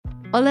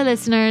Hola,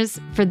 listeners.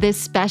 For this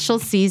special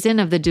season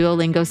of the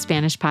Duolingo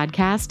Spanish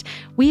podcast,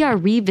 we are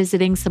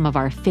revisiting some of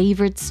our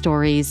favorite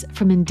stories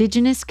from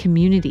indigenous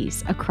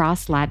communities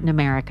across Latin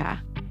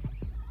America.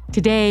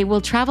 Today,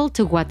 we'll travel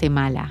to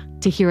Guatemala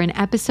to hear an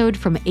episode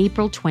from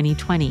April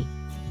 2020.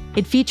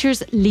 It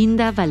features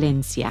Linda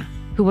Valencia,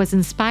 who was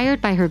inspired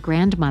by her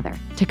grandmother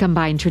to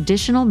combine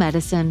traditional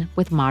medicine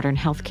with modern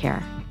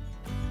healthcare.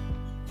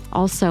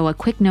 Also, a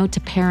quick note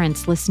to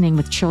parents listening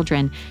with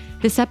children.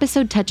 This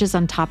episode touches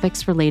on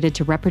topics related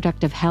to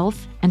reproductive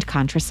health and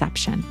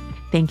contraception.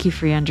 Thank you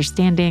for your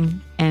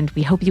understanding, and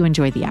we hope you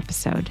enjoy the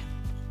episode.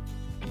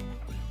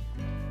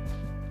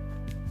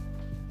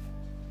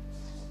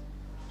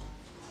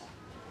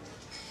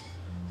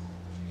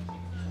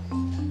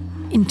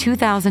 In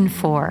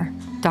 2004,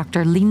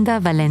 Dr. Linda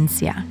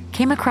Valencia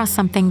came across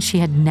something she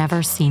had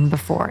never seen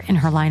before in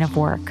her line of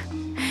work.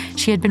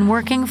 She had been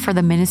working for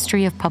the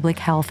Ministry of Public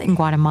Health in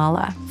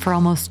Guatemala for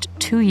almost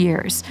 2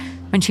 years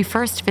when she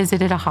first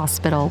visited a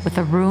hospital with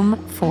a room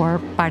for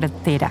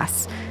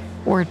parteras,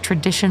 or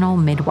traditional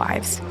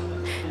midwives.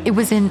 It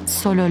was in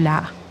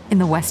Sololá, in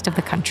the west of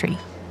the country.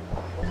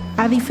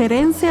 A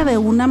diferencia de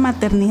una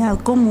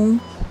maternidad común,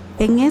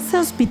 en ese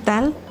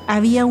hospital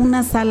había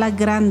una sala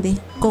grande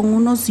con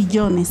unos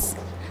sillones.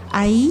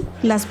 Ahí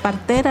las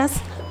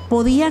parteras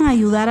podían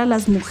ayudar a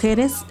las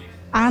mujeres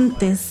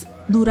antes,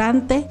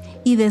 durante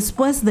y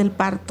después del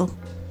parto,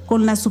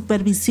 con la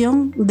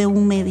supervisión de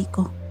un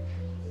médico.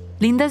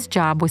 Linda's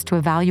job was to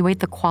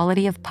evaluate the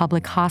quality of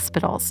public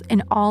hospitals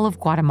in all of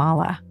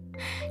Guatemala.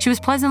 She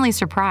was pleasantly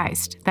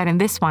surprised that in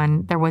this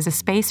one there was a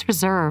space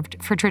reserved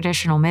for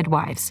traditional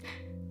midwives,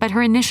 but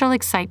her initial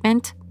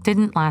excitement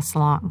didn't last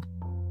long.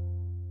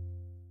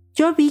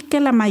 Yo vi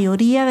que la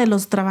mayoría de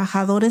los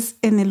trabajadores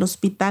en el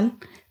hospital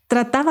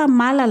trataba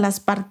mal a las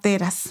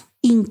parteras,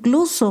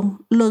 incluso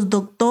los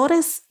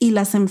doctores y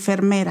las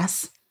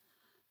enfermeras.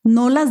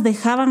 No las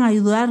dejaban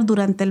ayudar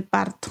durante el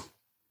parto.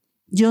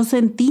 Yo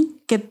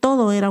sentí que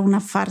todo era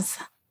una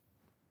farsa.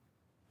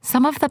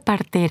 Some of the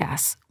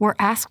parteras were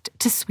asked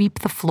to sweep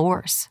the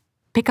floors,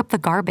 pick up the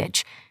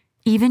garbage,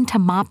 even to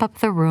mop up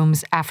the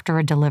rooms after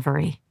a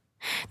delivery.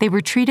 They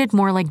were treated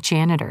more like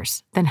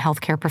janitors than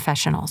healthcare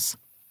professionals.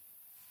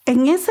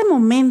 En ese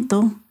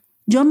momento,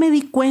 yo me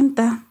di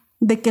cuenta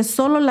de que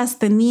solo las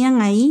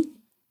tenían ahí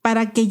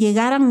para que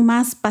llegaran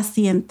más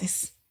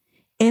pacientes.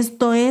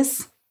 Esto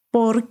es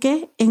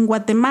porque en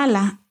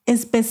Guatemala,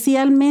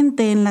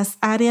 especialmente en las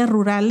áreas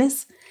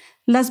rurales,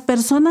 las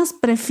personas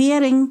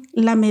prefieren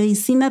la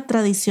medicina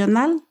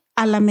tradicional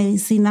a la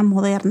medicina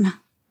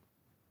moderna.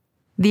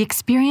 The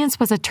experience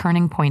was a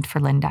turning point for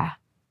Linda.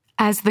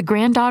 As the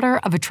granddaughter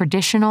of a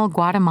traditional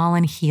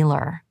Guatemalan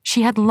healer,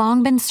 she had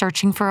long been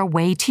searching for a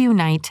way to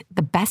unite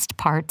the best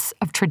parts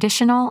of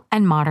traditional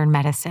and modern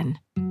medicine.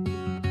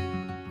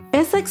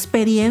 Esa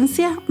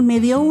experiencia me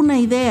dio una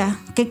idea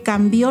que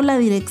cambió la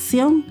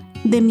dirección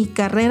de mi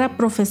carrera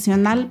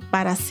profesional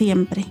para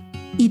siempre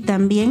y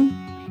también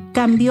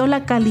cambió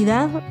la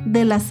calidad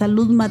de la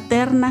salud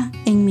materna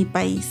en mi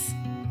país.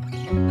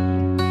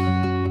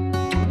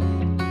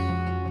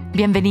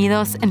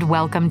 Bienvenidos and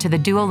welcome to the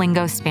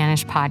Duolingo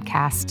Spanish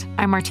podcast.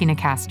 I'm Martina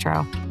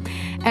Castro.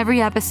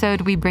 Every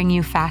episode, we bring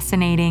you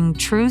fascinating,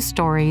 true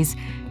stories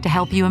to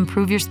help you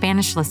improve your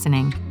Spanish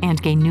listening and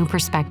gain new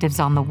perspectives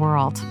on the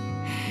world.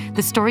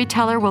 The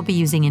storyteller will be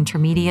using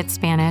intermediate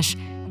Spanish,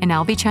 and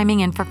I'll be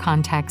chiming in for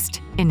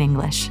context in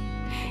English.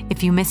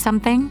 If you miss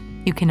something,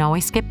 you can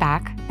always skip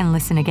back and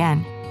listen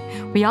again.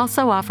 We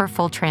also offer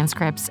full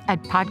transcripts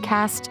at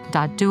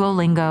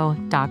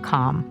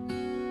podcast.duolingo.com.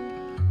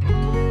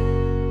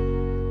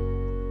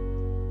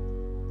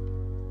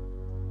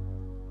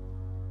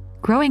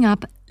 Growing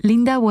up,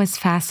 Linda was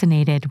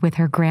fascinated with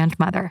her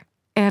grandmother,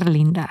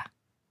 Erlinda.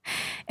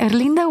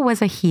 Erlinda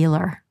was a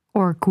healer,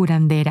 or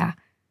curandera,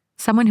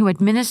 someone who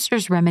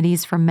administers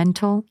remedies for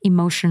mental,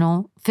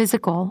 emotional,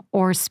 physical,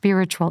 or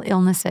spiritual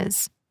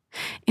illnesses.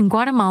 In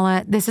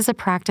Guatemala, this is a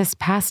practice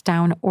passed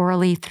down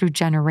orally through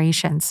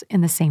generations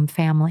in the same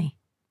family.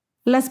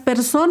 Las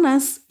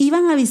personas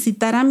iban a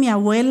visitar a mi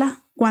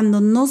abuela cuando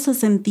no se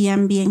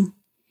sentían bien.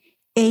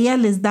 Ella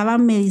les daba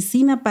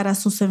medicina para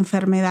sus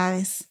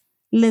enfermedades,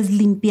 les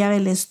limpiaba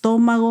el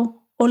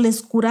estómago o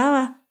les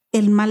curaba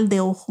el mal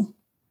de ojo.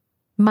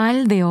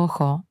 Mal de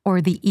ojo,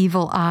 or the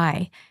evil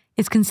eye,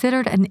 is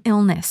considered an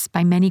illness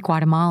by many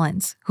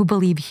Guatemalans who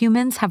believe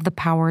humans have the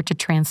power to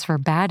transfer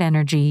bad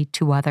energy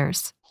to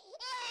others.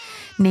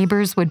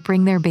 Neighbors would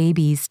bring their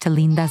babies to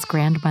Linda's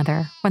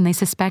grandmother when they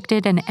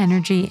suspected an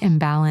energy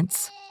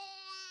imbalance.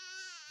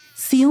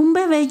 Si un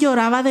bebé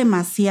lloraba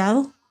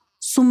demasiado,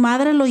 su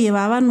madre lo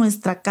llevaba a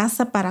nuestra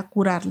casa para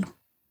curarlo.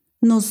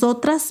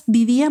 Nosotras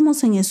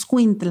vivíamos en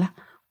Escuintla,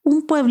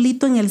 un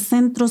pueblito en el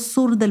centro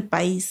sur del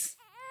país.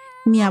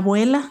 Mi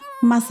abuela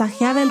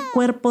masajeaba el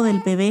cuerpo del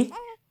bebé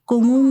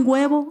con un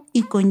huevo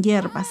y con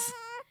hierbas.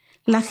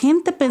 La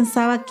gente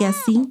pensaba que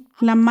así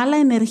la mala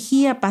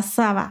energía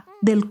pasaba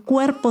del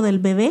cuerpo del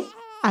bebé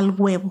al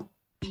huevo.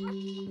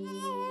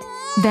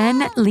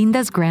 Then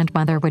Linda's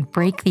grandmother would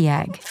break the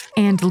egg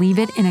and leave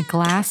it in a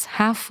glass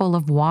half full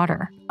of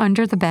water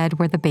under the bed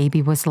where the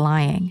baby was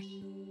lying.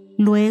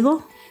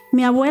 Luego,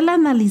 mi abuela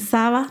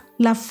analizaba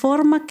la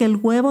forma que el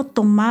huevo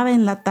tomaba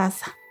en la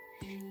taza.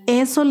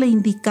 Eso le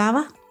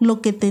indicaba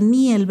lo que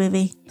tenía el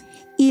bebé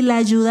y la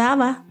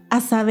ayudaba a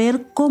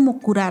saber cómo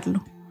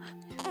curarlo.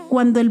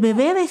 Cuando el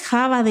bebé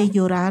dejaba de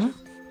llorar,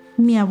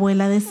 mi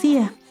abuela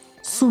decía,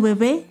 su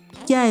bebé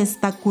ya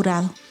está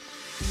curado.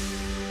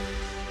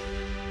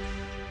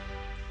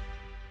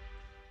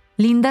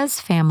 Linda's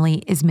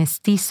family is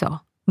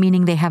mestizo,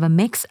 meaning they have a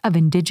mix of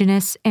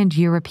indigenous and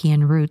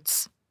European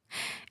roots.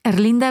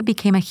 Erlinda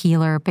became a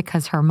healer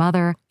because her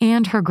mother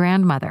and her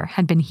grandmother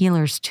had been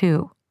healers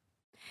too.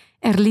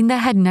 Erlinda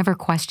had never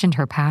questioned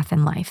her path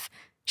in life.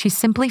 She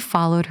simply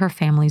followed her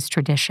family's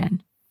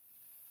tradition.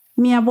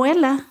 Mi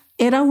abuela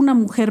era una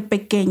mujer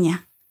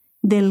pequeña,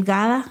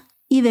 delgada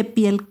y de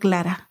piel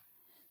clara.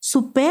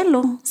 Su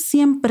pelo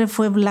siempre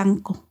fue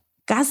blanco,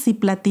 casi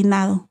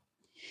platinado.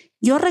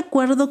 Yo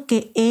recuerdo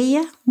que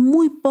ella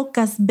muy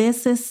pocas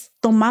veces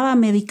tomaba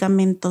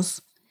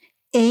medicamentos.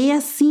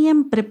 Ella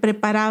siempre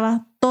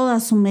preparaba toda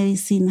su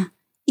medicina,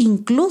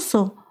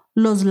 incluso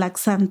los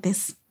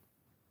laxantes.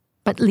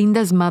 But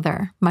Linda's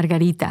mother,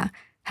 Margarita,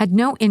 had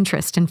no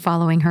interest in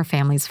following her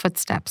family's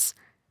footsteps.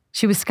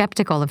 She was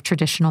skeptical of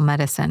traditional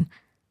medicine,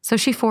 so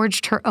she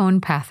forged her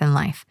own path in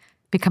life,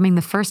 becoming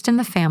the first in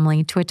the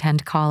family to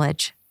attend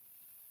college.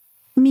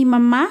 Mi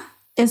mamá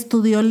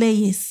estudió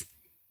leyes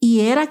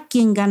y era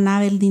quien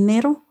ganaba el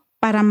dinero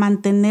para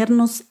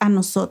mantenernos a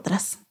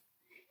nosotras.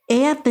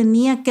 Ella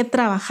tenía que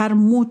trabajar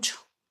mucho.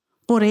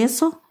 Por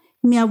eso,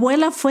 mi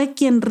abuela fue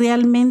quien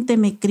realmente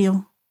me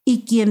crió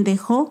y quien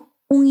dejó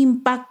un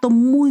impacto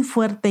muy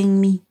fuerte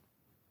en mí.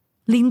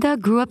 Linda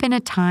grew up in a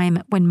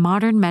time when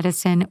modern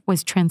medicine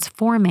was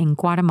transforming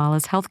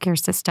Guatemala's healthcare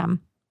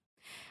system.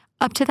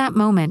 Up to that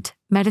moment,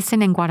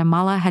 medicine in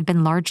Guatemala had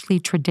been largely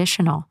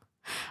traditional,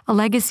 a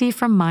legacy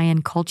from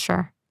Mayan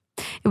culture.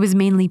 It was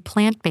mainly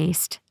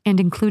plant-based and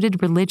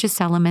included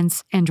religious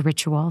elements and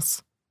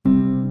rituals.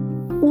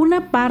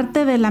 Una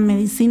parte de la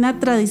medicina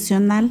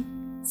tradicional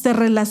se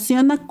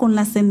relaciona con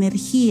las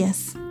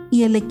energías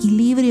y el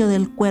equilibrio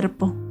del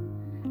cuerpo.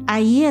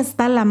 Ahí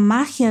está la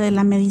magia de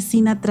la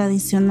medicina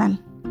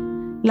tradicional.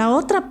 La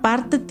otra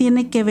parte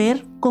tiene que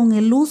ver con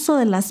el uso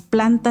de las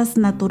plantas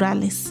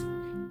naturales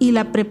y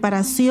la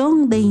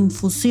preparación de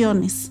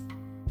infusiones,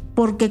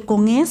 porque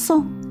con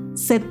eso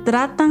se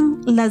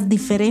tratan las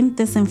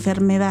diferentes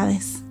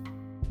enfermedades.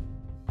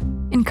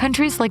 In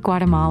countries like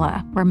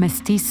Guatemala, where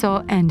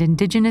mestizo and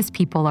indigenous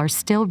people are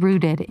still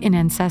rooted in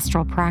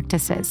ancestral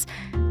practices,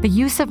 the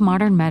use of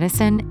modern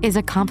medicine is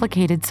a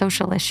complicated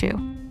social issue.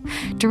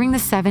 During the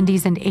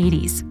 70s and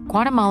 80s,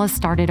 Guatemala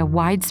started a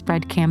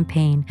widespread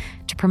campaign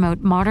to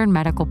promote modern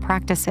medical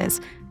practices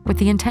with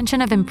the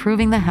intention of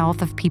improving the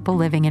health of people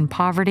living in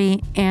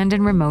poverty and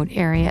in remote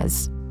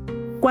areas.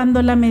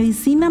 Cuando la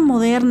medicina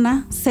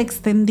moderna se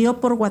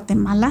extendió por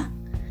Guatemala,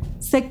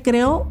 se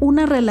creó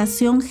una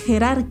relación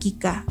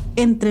jerárquica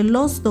entre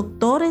los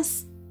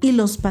doctores y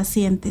los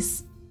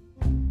pacientes.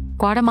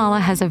 Guatemala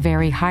has a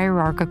very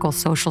hierarchical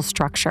social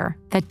structure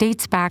that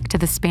dates back to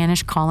the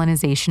Spanish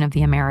colonization of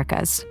the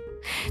Americas.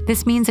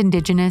 This means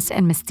indigenous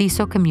and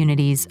mestizo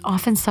communities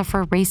often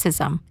suffer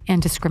racism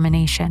and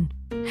discrimination.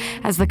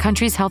 As the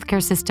country's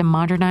healthcare system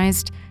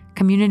modernized,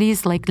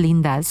 communities like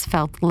Linda's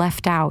felt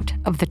left out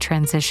of the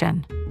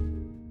transition.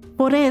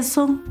 Por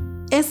eso,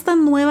 esta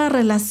nueva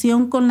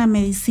relación con la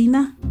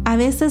medicina a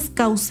veces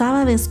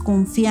causaba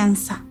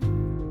desconfianza.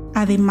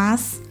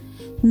 Además,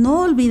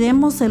 no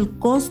olvidemos el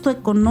costo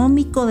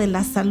económico de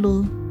la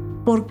salud,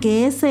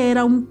 porque ese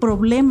era un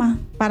problema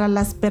para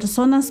las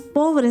personas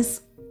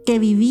pobres que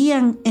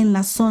vivían en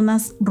las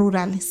zonas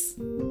rurales.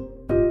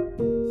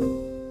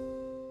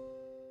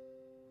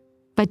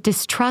 But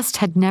distrust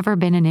had never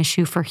been an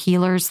issue for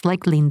healers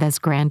like Linda's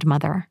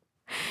grandmother.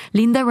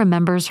 Linda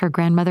remembers her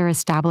grandmother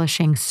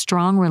establishing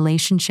strong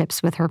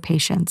relationships with her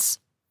patients.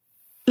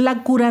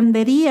 La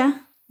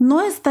curandería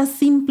no está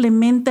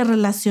simplemente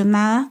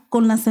relacionada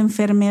con las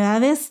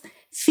enfermedades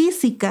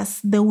físicas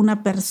de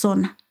una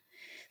persona,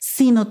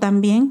 sino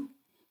también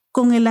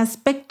con el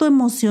aspecto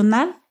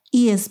emocional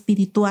y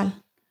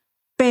espiritual.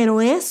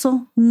 Pero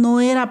eso no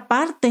era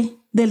parte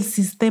del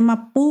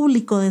sistema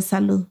público de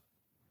salud.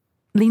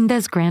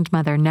 Linda's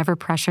grandmother never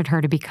pressured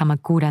her to become a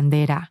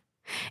curandera.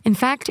 In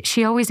fact,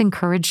 she always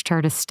encouraged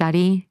her to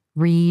study,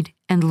 read,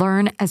 and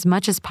learn as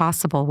much as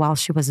possible while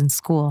she was in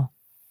school.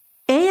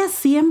 Ella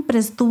siempre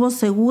estuvo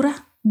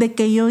segura de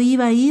que yo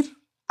iba a ir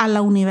a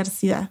la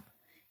universidad.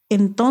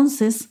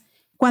 Entonces,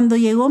 cuando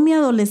llegó mi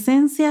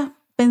adolescencia,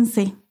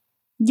 pensé,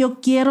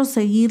 yo quiero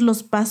seguir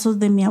los pasos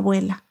de mi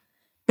abuela,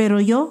 pero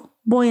yo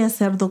voy a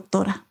ser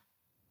doctora.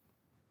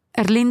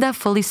 Erlinda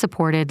fully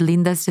supported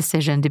Linda's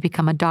decision to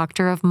become a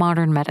doctor of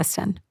modern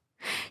medicine.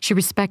 She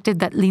respected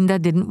that Linda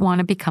didn't want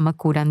to become a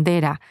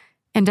curandera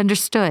and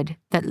understood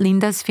that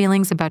Linda's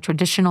feelings about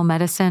traditional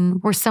medicine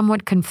were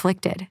somewhat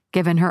conflicted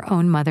given her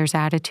own mother's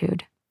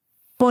attitude.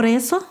 Por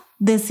eso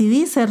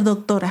decidí ser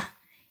doctora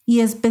y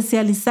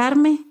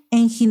especializarme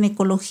en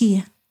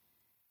ginecología.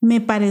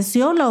 Me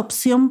pareció la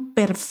opción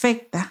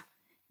perfecta,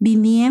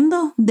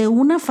 viniendo de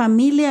una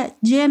familia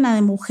llena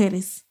de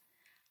mujeres.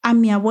 A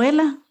mi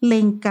abuela le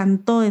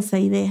encantó esa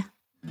idea.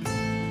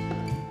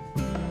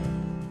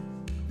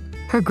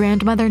 Her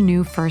grandmother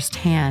knew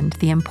firsthand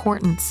the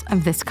importance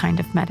of this kind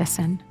of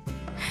medicine.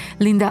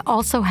 Linda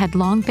also had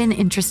long been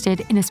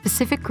interested in a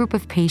specific group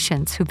of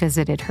patients who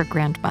visited her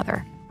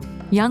grandmother,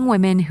 young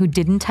women who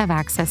didn't have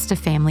access to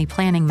family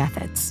planning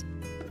methods.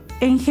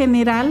 En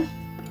general,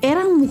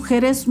 eran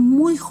mujeres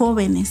muy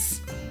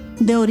jóvenes,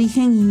 de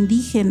origen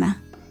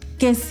indígena,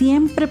 que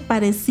siempre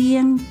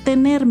parecían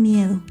tener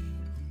miedo.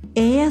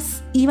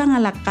 Ellas iban a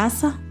la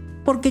casa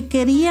porque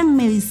querían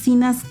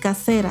medicinas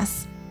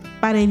caseras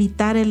para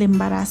evitar el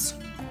embarazo.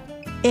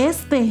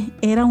 Este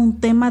era un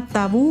tema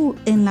tabú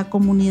en la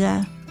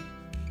comunidad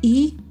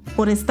y,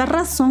 por esta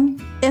razón,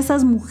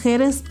 esas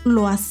mujeres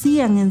lo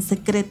hacían en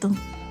secreto.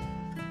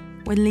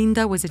 When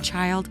Linda was a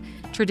child,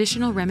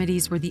 traditional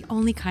remedies were the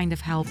only kind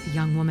of help a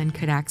young woman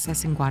could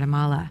access in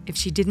Guatemala if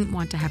she didn't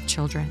want to have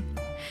children.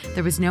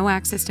 There was no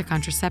access to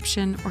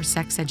contraception or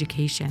sex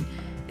education,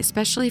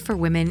 especially for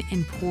women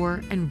in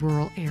poor and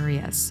rural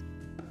areas.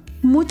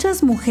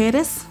 Muchas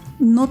mujeres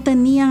no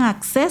tenían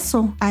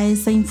acceso a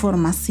esa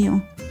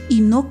información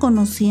y no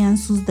conocían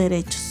sus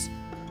derechos.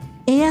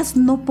 Ellas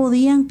no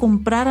podían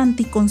comprar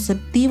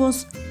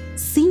anticonceptivos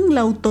sin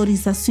la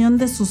autorización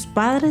de sus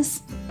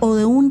padres o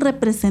de un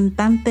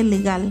representante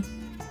legal.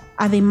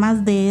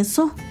 Además de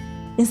eso,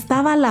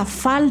 estaba la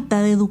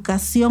falta de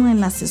educación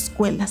en las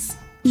escuelas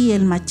y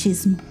el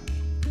machismo.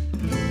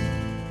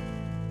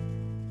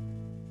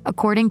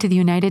 According to the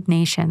United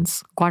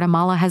Nations,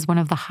 Guatemala has one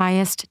of the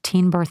highest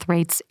teen birth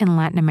rates in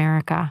Latin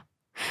America.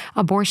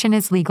 Abortion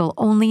is legal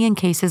only in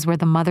cases where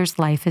the mother's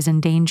life is in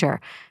danger,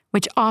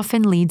 which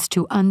often leads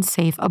to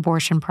unsafe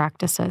abortion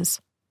practices.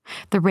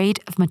 The rate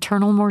of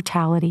maternal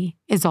mortality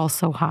is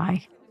also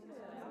high.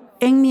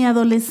 En mi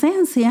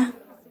adolescencia,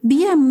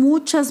 vi a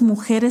muchas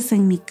mujeres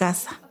en mi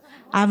casa,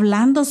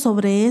 hablando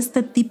sobre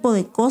este tipo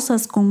de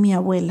cosas con mi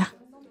abuela,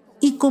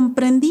 y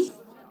comprendí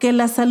que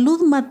la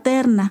salud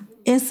materna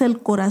es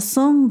el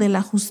corazón de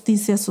la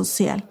justicia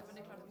social.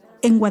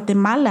 En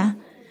Guatemala,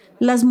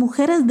 las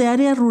mujeres de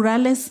áreas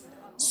rurales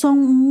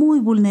son muy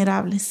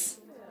vulnerables.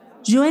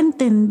 Yo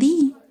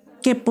entendí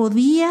que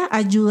podía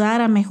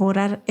ayudar a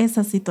mejorar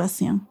esa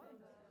situación.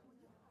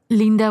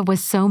 Linda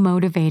was so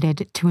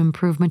motivated to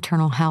improve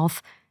maternal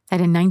health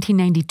that in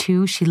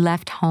 1992 she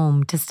left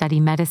home to study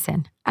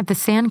medicine at the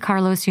San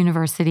Carlos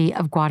University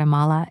of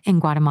Guatemala in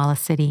Guatemala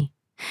City.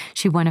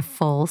 She won a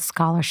full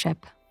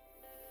scholarship.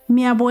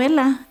 Mi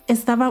abuela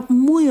estaba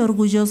muy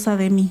orgullosa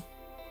de mí.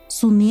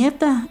 Su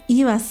nieta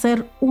iba a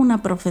ser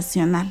una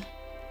profesional.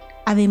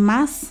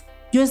 Además,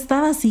 yo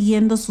estaba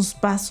siguiendo sus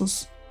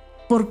pasos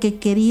porque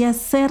quería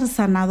ser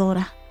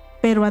sanadora,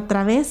 pero a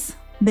través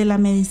de la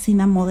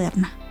medicina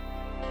moderna.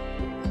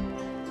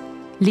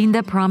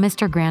 Linda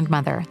promised her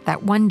grandmother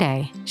that one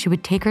day she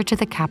would take her to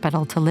the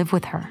capital to live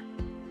with her.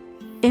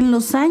 En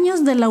los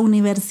años de la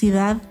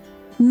universidad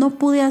no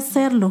pude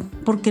hacerlo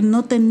porque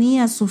no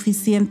tenía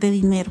suficiente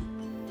dinero,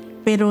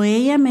 pero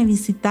ella me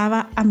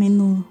visitaba a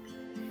menudo.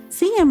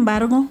 Sin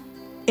embargo,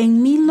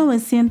 en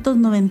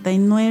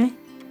 1999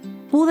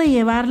 pude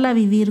llevarla a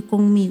vivir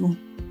conmigo.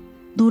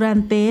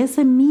 Durante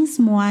ese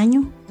mismo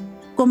año,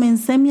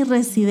 comencé mi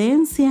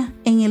residencia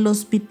en el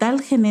Hospital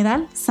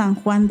General San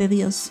Juan de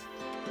Dios.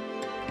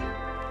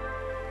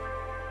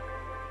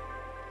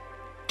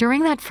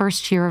 During that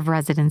first year of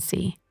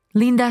residency,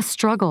 Linda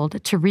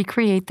struggled to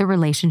recreate the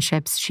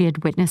relationships she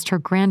had witnessed her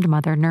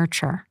grandmother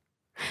nurture.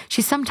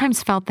 She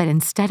sometimes felt that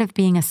instead of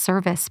being a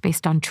service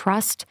based on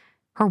trust,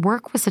 her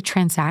work was a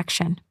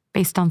transaction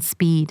based on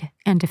speed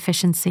and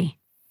efficiency.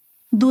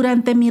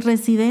 Durante mi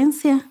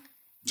residencia,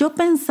 yo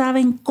pensaba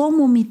en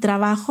cómo mi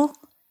trabajo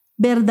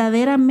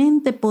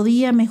verdaderamente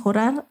podía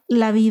mejorar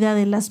la vida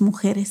de las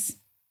mujeres.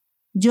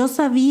 Yo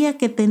sabía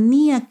que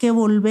tenía que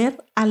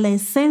volver a la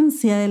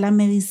esencia de la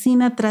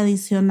medicina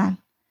tradicional,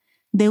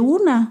 de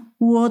una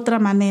u otra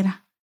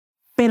manera,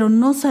 pero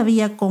no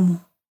sabía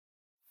cómo.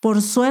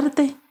 Por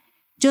suerte,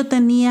 yo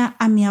tenía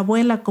a mi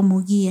abuela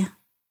como guía.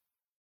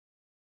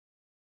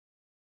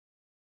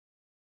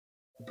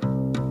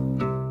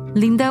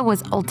 Linda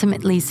was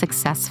ultimately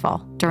successful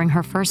during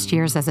her first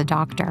years as a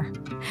doctor.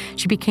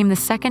 She became the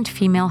second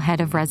female head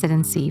of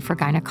residency for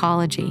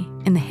gynecology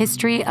in the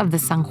history of the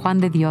San Juan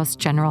de Dios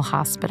General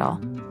Hospital.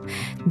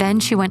 Then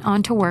she went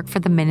on to work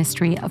for the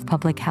Ministry of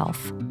Public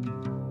Health.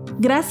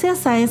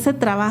 Gracias a ese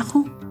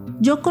trabajo,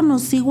 yo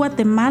conocí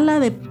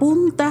Guatemala de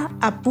punta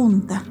a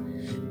punta,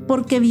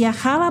 porque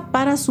viajaba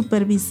para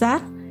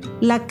supervisar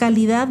la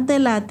calidad de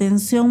la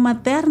atención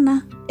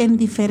materna en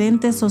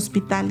diferentes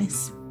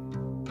hospitales.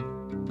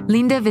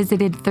 Linda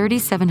visited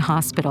 37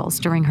 hospitals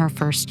during her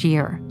first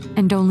year,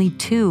 and only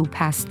 2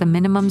 passed the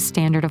minimum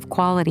standard of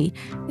quality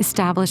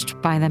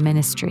established by the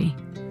ministry.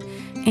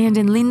 And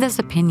in Linda's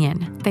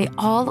opinion, they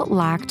all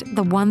lacked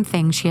the one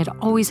thing she had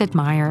always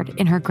admired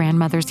in her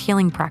grandmother's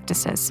healing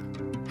practices: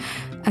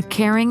 a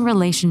caring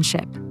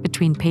relationship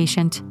between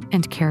patient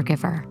and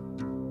caregiver.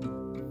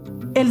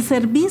 El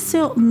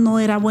servicio no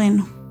era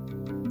bueno.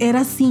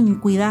 Era sin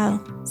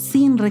cuidado,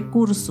 sin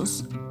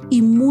recursos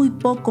y muy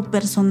poco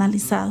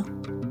personalizado.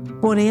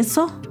 Por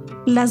eso,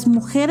 las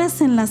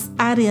mujeres en las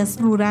áreas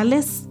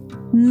rurales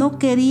no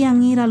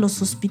querían ir a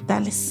los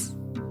hospitales.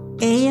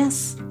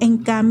 Ellas, en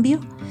cambio,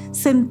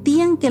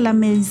 sentían que la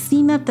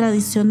medicina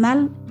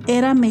tradicional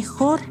era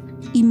mejor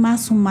y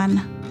más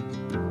humana.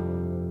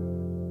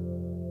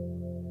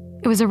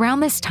 It was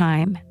around this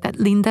time that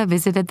Linda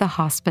visited the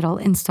hospital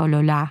in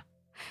Sololá,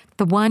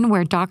 the one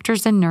where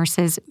doctors and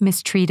nurses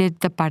mistreated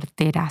the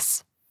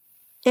parteras.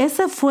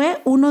 Ese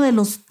fue uno de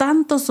los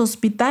tantos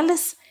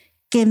hospitales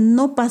que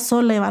no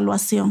pasó la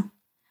evaluación,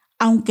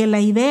 aunque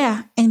la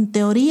idea, en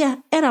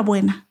teoría, era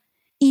buena: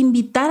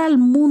 invitar al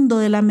mundo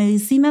de la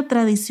medicina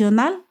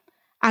tradicional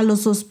a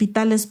los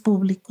hospitales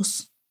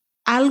públicos.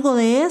 Algo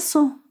de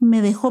eso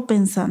me dejó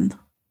pensando.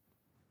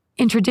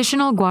 In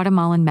traditional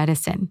Guatemalan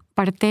medicine,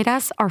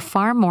 parteras are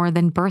far more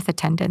than birth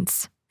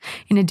attendants.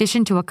 In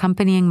addition to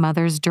accompanying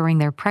mothers during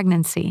their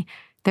pregnancy,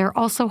 they're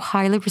also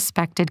highly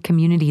respected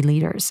community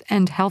leaders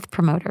and health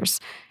promoters,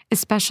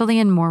 especially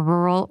in more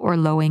rural or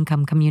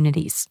low-income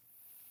communities.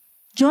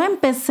 Yo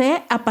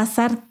empecé a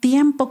pasar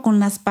tiempo con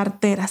las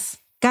parteras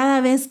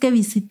cada vez que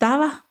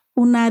visitaba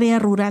un área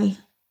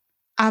rural.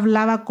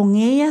 Hablaba con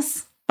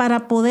ellas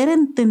para poder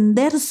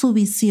entender su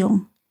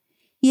visión,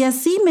 y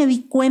así me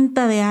di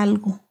cuenta de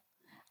algo.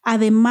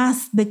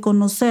 Además de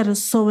conocer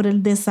sobre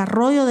el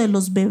desarrollo de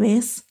los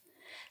bebés,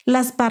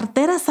 las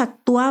parteras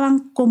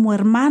actuaban como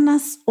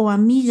hermanas o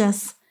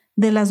amigas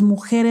de las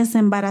mujeres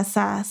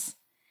embarazadas.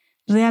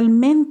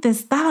 Realmente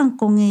estaban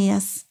con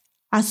ellas,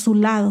 a su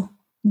lado,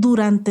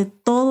 durante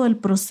todo el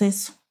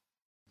proceso.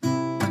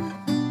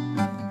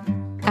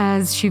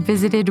 As she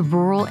visited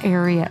rural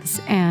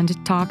areas and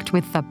talked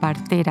with the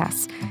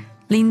parteras,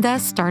 Linda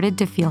started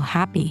to feel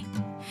happy.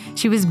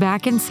 She was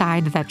back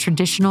inside that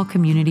traditional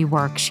community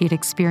work she had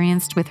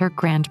experienced with her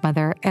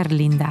grandmother,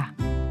 Erlinda.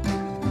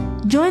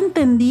 Yo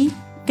entendí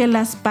que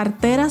las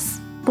parteras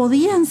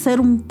podían ser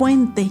un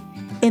puente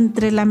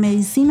entre la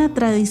medicina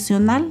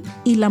tradicional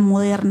y la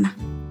moderna.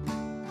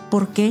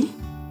 ¿Por qué?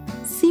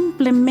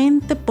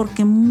 Simplemente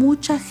porque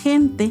mucha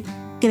gente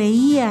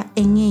creía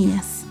en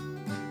ellas,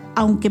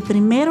 aunque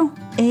primero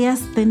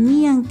ellas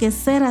tenían que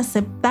ser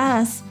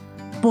aceptadas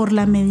por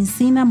la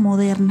medicina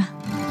moderna.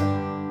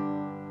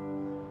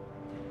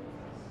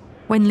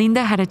 When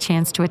Linda had a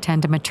chance to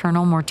attend a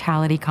maternal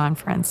mortality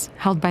conference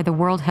held by the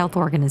World Health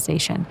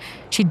Organization,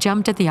 she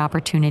jumped at the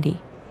opportunity.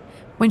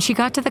 When she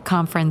got to the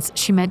conference,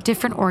 she met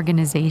different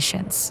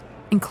organizations,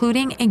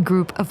 including a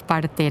group of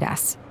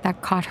parteras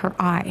that caught her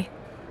eye.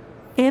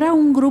 Era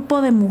un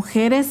grupo de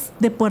mujeres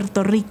de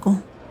Puerto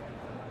Rico.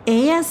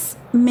 Ellas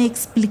me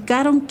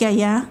explicaron que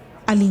allá,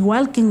 al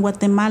igual que en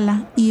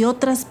Guatemala y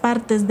otras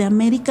partes de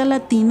América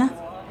Latina,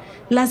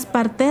 las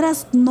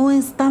parteras no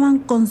estaban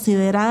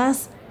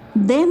consideradas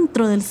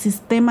dentro del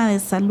sistema de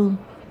salud.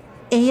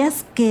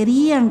 Ellas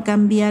querían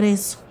cambiar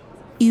eso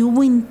y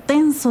hubo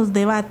intensos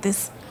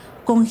debates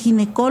con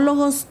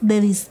ginecólogos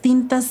de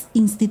distintas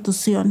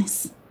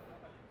instituciones.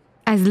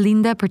 As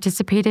Linda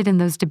participated in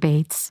those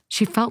debates,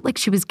 she felt like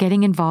she was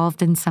getting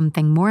involved in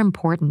something more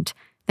important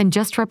than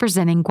just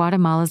representing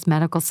Guatemala's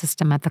medical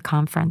system at the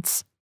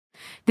conference.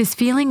 This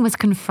feeling was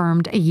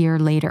confirmed a year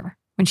later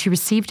when she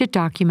received a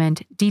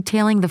document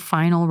detailing the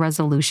final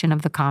resolution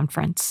of the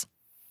conference.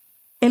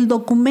 El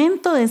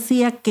documento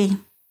decía que,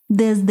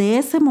 desde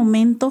ese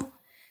momento,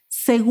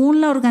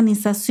 según la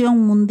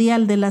Organización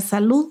Mundial de la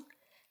Salud,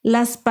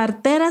 las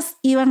parteras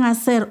iban a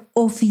ser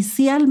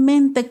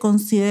oficialmente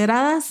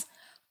consideradas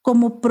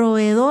como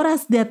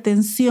proveedoras de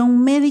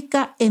atención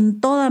médica en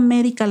toda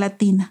América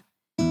Latina.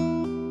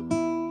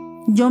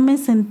 Yo me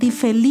sentí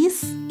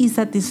feliz y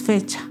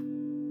satisfecha.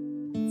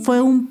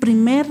 Fue un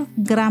primer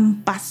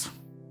gran paso.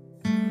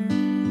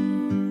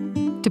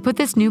 To put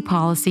this new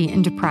policy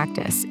into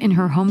practice in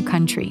her home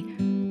country,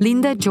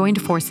 Linda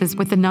joined forces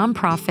with the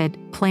nonprofit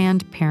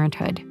Planned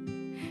Parenthood.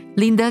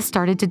 Linda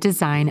started to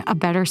design a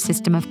better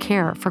system of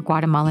care for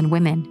Guatemalan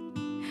women.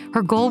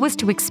 Her goal was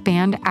to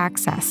expand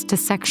access to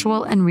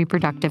sexual and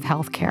reproductive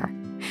health care,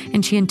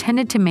 and she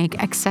intended to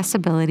make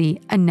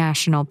accessibility a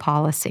national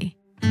policy.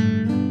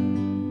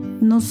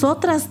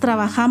 Nosotras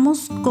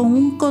trabajamos con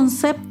un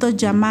concepto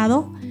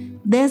llamado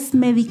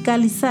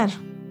desmedicalizar.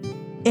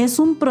 Es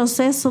un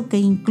proceso que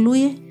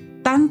incluye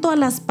tanto a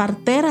las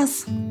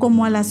parteras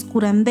como a las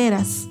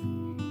curanderas.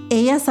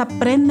 Ellas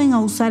aprenden a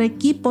usar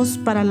equipos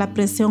para la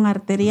presión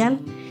arterial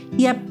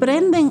y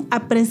aprenden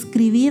a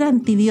prescribir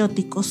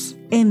antibióticos,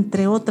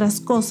 entre otras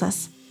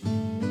cosas,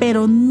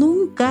 pero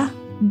nunca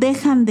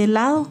dejan de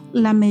lado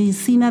la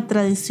medicina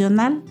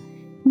tradicional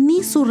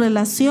ni su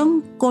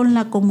relación con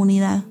la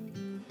comunidad.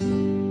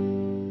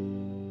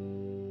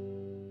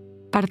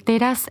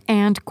 Parteras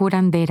and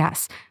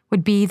curanderas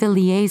would be the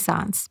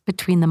liaisons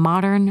between the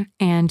modern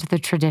and the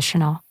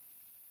traditional.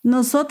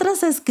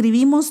 Nosotras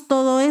escribimos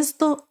todo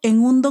esto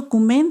en un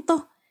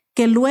documento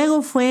que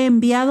luego fue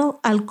enviado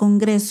al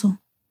Congreso.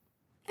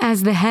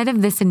 As the head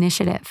of this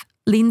initiative,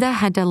 Linda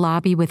had to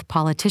lobby with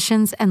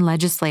politicians and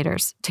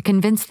legislators to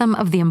convince them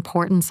of the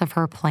importance of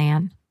her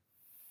plan.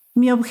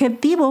 Mi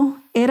objetivo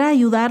era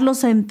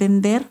ayudarlos a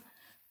entender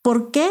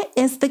por qué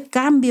este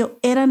cambio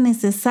era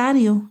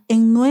necesario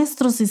en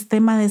nuestro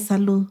sistema de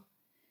salud.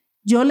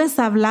 Yo les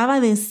hablaba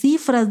de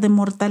cifras de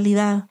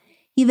mortalidad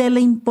y de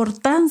la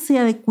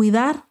importancia de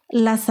cuidar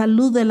la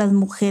salud de las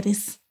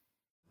mujeres.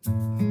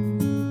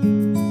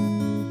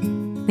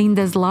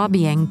 Linda's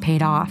lobbying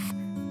paid off.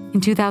 In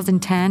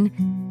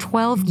 2010,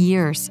 12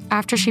 years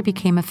after she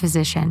became a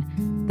physician,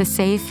 the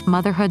Safe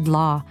Motherhood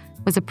Law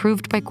was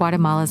approved by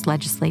Guatemala's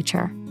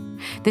legislature.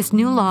 This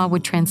new law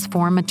would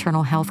transform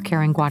maternal health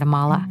care in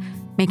Guatemala,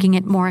 making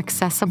it more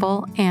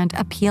accessible and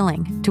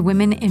appealing to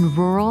women in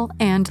rural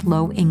and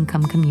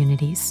low-income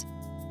communities.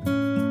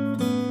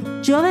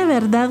 Yo de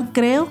verdad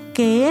creo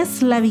que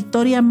es la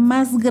victoria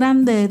más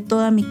grande de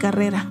toda mi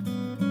carrera.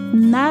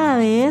 Nada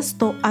de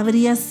esto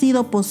habría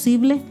sido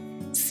posible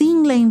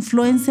sin la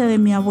influencia de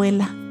mi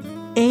abuela.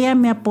 Ella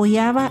me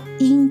apoyaba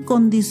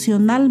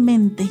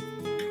incondicionalmente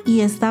y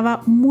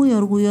estaba muy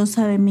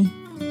orgullosa de mí.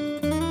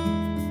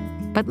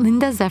 But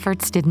Linda's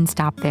efforts didn't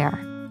stop there.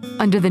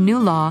 Under the new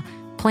law,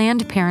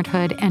 Planned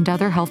Parenthood and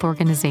other health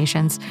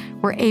organizations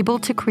were able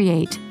to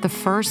create the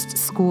first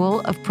school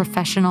of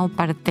professional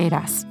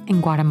parteras in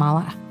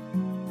Guatemala.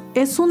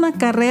 Es una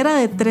carrera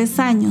de 3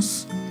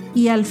 años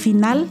y al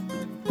final,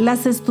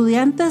 las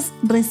estudiantes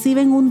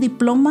reciben un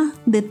diploma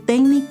de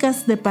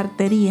técnicas de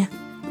partería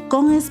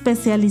con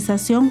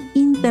especialización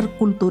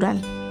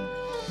intercultural.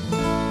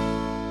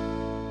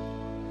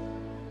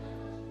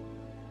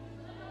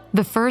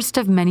 The first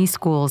of many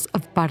schools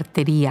of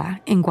partería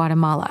in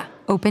Guatemala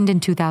opened in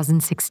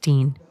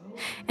 2016,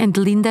 and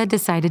Linda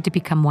decided to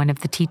become one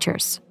of the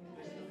teachers.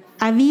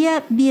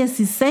 Había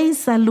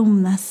 16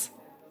 alumnas.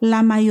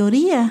 La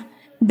mayoría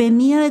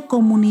venía de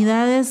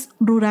comunidades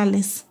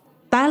rurales,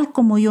 tal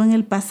como yo en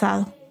el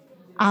pasado.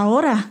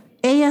 Ahora,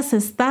 ellas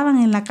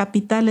estaban en la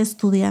capital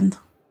estudiando.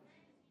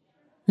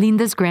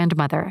 Linda's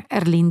grandmother,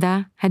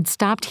 Erlinda, had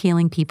stopped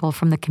healing people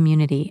from the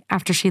community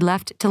after she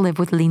left to live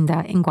with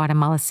Linda in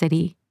Guatemala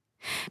City.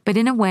 But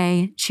in a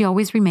way, she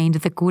always remained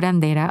the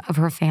curandera of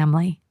her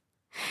family.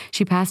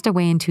 She passed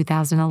away in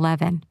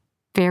 2011,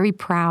 very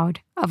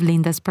proud of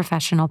Linda's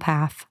professional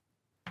path.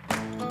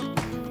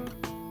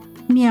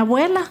 Mi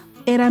abuela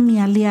era mi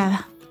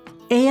aliada.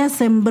 Ella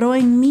sembró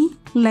en mí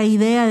la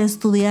idea de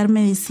estudiar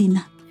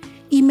medicina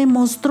y me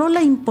mostró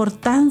la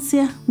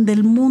importancia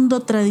del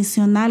mundo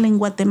tradicional en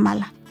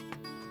Guatemala.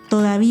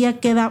 Todavía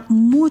queda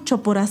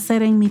mucho por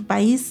hacer en mi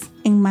país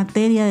en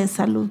materia de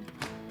salud,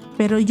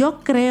 pero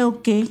yo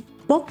creo que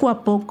poco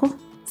a poco,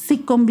 si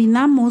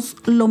combinamos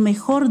lo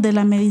mejor de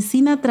la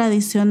medicina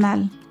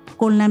tradicional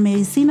con la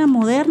medicina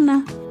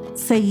moderna,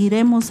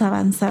 seguiremos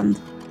avanzando.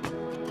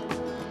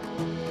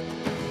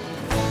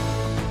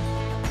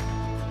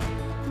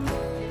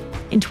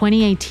 In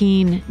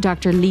 2018,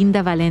 Dr.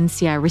 Linda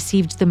Valencia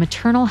received the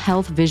Maternal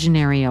Health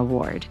Visionary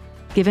Award,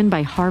 given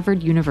by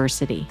Harvard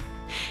University.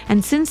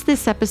 And since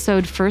this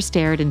episode first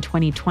aired in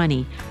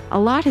 2020, a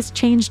lot has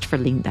changed for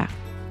Linda.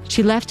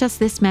 She left us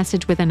this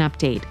message with an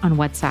update on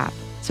WhatsApp,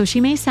 so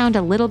she may sound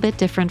a little bit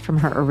different from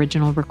her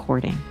original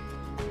recording.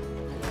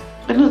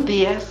 Buenos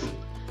días,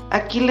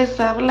 aquí les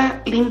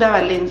habla Linda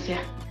Valencia.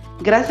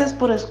 Gracias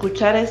por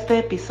escuchar este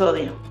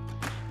episodio.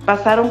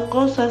 Pasaron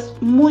cosas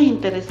muy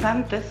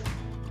interesantes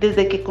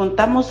desde que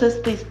contamos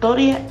esta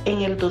historia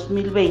en el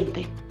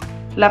 2020.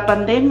 La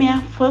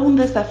pandemia fue un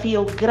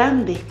desafío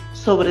grande,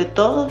 sobre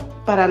todo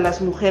para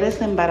las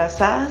mujeres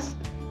embarazadas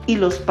y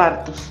los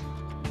partos.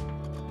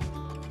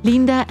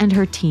 Linda and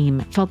her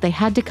team felt they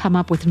had to come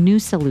up with new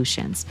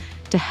solutions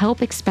to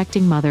help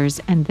expecting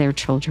mothers and their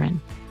children.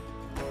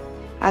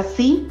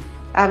 Así,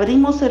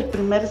 abrimos el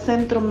primer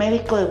centro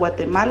médico de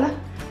Guatemala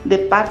de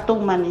parto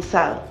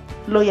humanizado.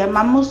 Lo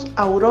llamamos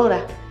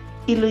Aurora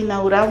y lo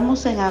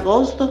inauguramos en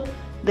agosto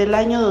del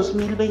año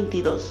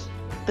 2022.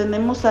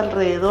 Tenemos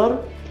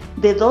alrededor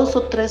de 2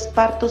 o 3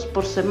 partos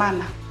por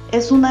semana.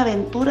 Es una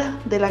aventura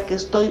de la que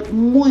estoy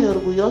muy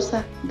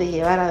orgullosa de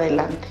llevar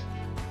adelante.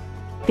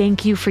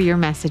 Thank you for your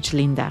message,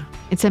 Linda.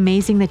 It's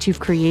amazing that you've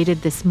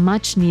created this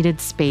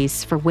much-needed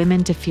space for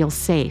women to feel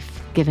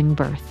safe giving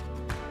birth.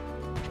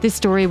 This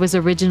story was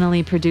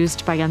originally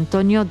produced by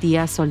Antonio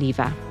Diaz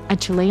Oliva, a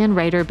Chilean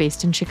writer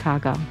based in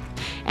Chicago,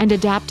 and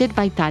adapted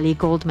by Tali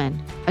Goldman,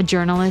 a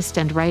journalist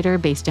and writer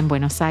based in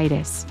Buenos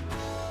Aires.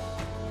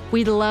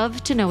 We'd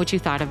love to know what you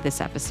thought of this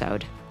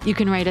episode. You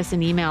can write us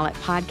an email at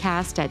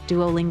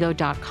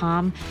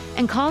podcast@duolingo.com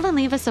and call and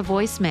leave us a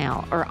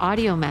voicemail or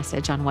audio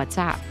message on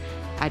WhatsApp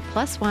at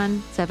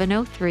 +1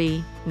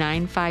 703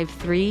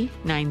 953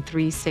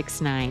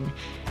 9369.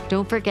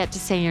 Don't forget to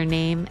say your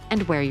name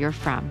and where you're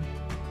from.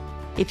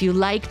 If you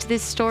liked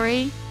this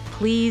story,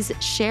 please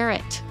share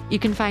it. You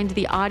can find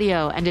the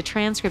audio and a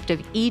transcript of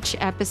each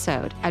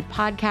episode at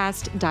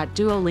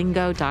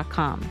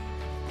podcast.duolingo.com.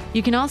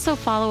 You can also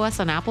follow us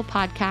on Apple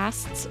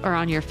Podcasts or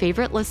on your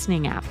favorite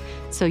listening app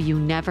so you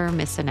never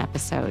miss an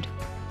episode.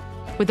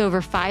 With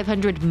over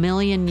 500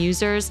 million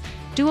users,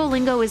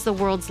 Duolingo is the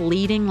world's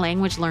leading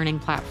language learning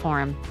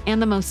platform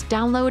and the most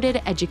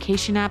downloaded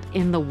education app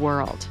in the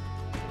world.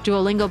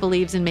 Duolingo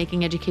believes in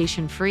making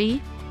education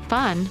free,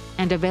 fun,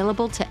 and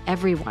available to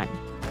everyone.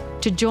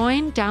 To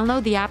join,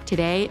 download the app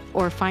today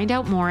or find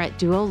out more at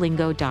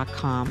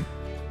duolingo.com.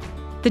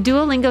 The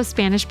Duolingo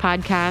Spanish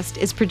podcast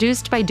is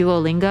produced by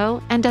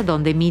Duolingo and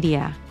Adonde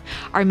Media.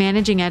 Our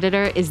managing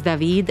editor is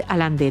David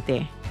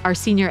Alandete. Our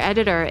senior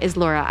editor is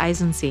Laura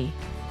Eisensee.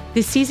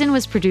 This season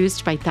was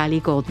produced by Tali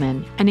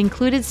Goldman and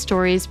included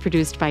stories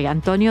produced by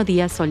Antonio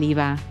Diaz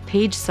Oliva,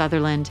 Paige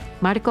Sutherland,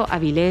 Marco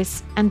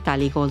Avilés, and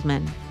Tali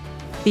Goldman.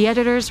 The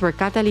editors were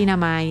Catalina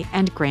May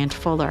and Grant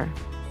Fuller.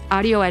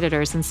 Audio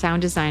editors and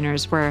sound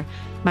designers were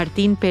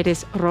Martín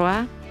Pérez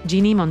Roa,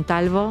 Ginny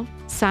Montalvo,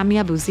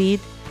 Samia Bouzid,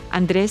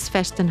 Andrés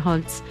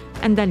Fechtenholz,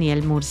 and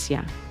Daniel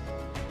Murcia.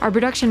 Our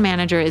production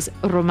manager is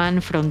Roman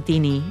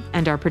Frontini,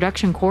 and our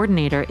production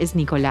coordinator is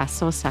Nicolás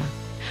Sosa.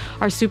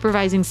 Our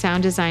supervising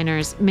sound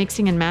designers,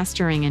 mixing and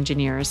mastering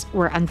engineers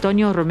were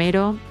Antonio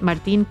Romero,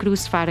 Martín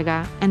Cruz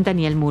Farga, and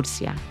Daniel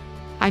Murcia.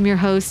 I'm your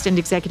host and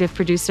executive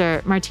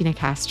producer, Martina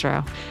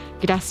Castro.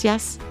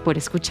 Gracias por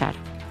escuchar.